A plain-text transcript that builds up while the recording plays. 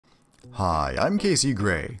Hi, I'm Casey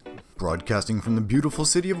Gray, broadcasting from the beautiful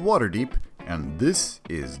city of Waterdeep, and this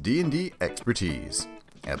is D&D Expertise,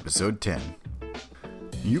 Episode 10.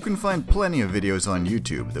 You can find plenty of videos on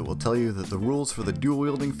YouTube that will tell you that the rules for the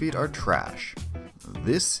dual-wielding feat are trash.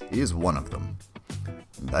 This is one of them.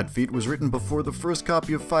 That feat was written before the first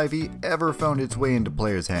copy of 5e ever found its way into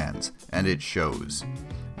players' hands, and it shows.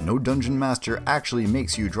 No dungeon master actually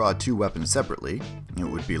makes you draw two weapons separately. It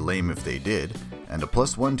would be lame if they did, and a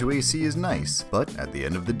 +1 to AC is nice, but at the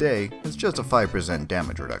end of the day, it's just a 5%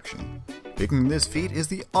 damage reduction. Picking this feat is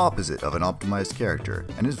the opposite of an optimized character,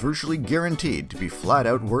 and is virtually guaranteed to be flat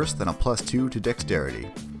out worse than a +2 to Dexterity.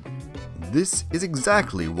 This is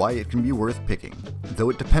exactly why it can be worth picking, though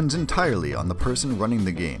it depends entirely on the person running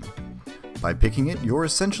the game. By picking it, you're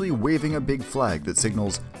essentially waving a big flag that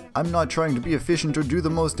signals, "I'm not trying to be efficient or do the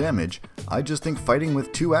most damage, I just think fighting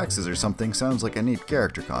with two axes or something sounds like a neat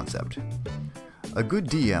character concept." A good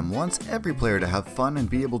DM wants every player to have fun and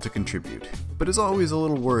be able to contribute, but is always a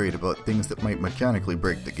little worried about things that might mechanically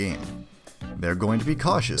break the game. They're going to be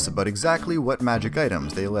cautious about exactly what magic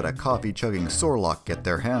items they let a coffee-chugging Sorlock get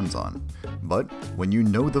their hands on. But when you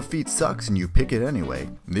know the feat sucks and you pick it anyway,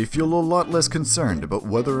 they feel a lot less concerned about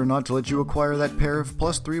whether or not to let you acquire that pair of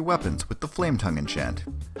 +3 weapons with the Flame Tongue enchant.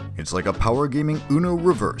 It's like a power gaming Uno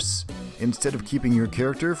reverse. Instead of keeping your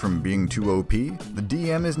character from being too OP, the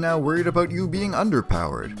DM is now worried about you being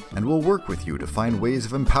underpowered, and will work with you to find ways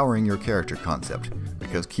of empowering your character concept,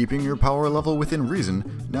 because keeping your power level within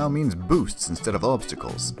reason now means boosts instead of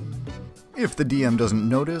obstacles. If the DM doesn't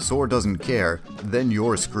notice or doesn't care, then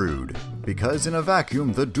you're screwed, because in a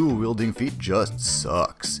vacuum the dual-wielding feat just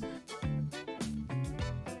sucks.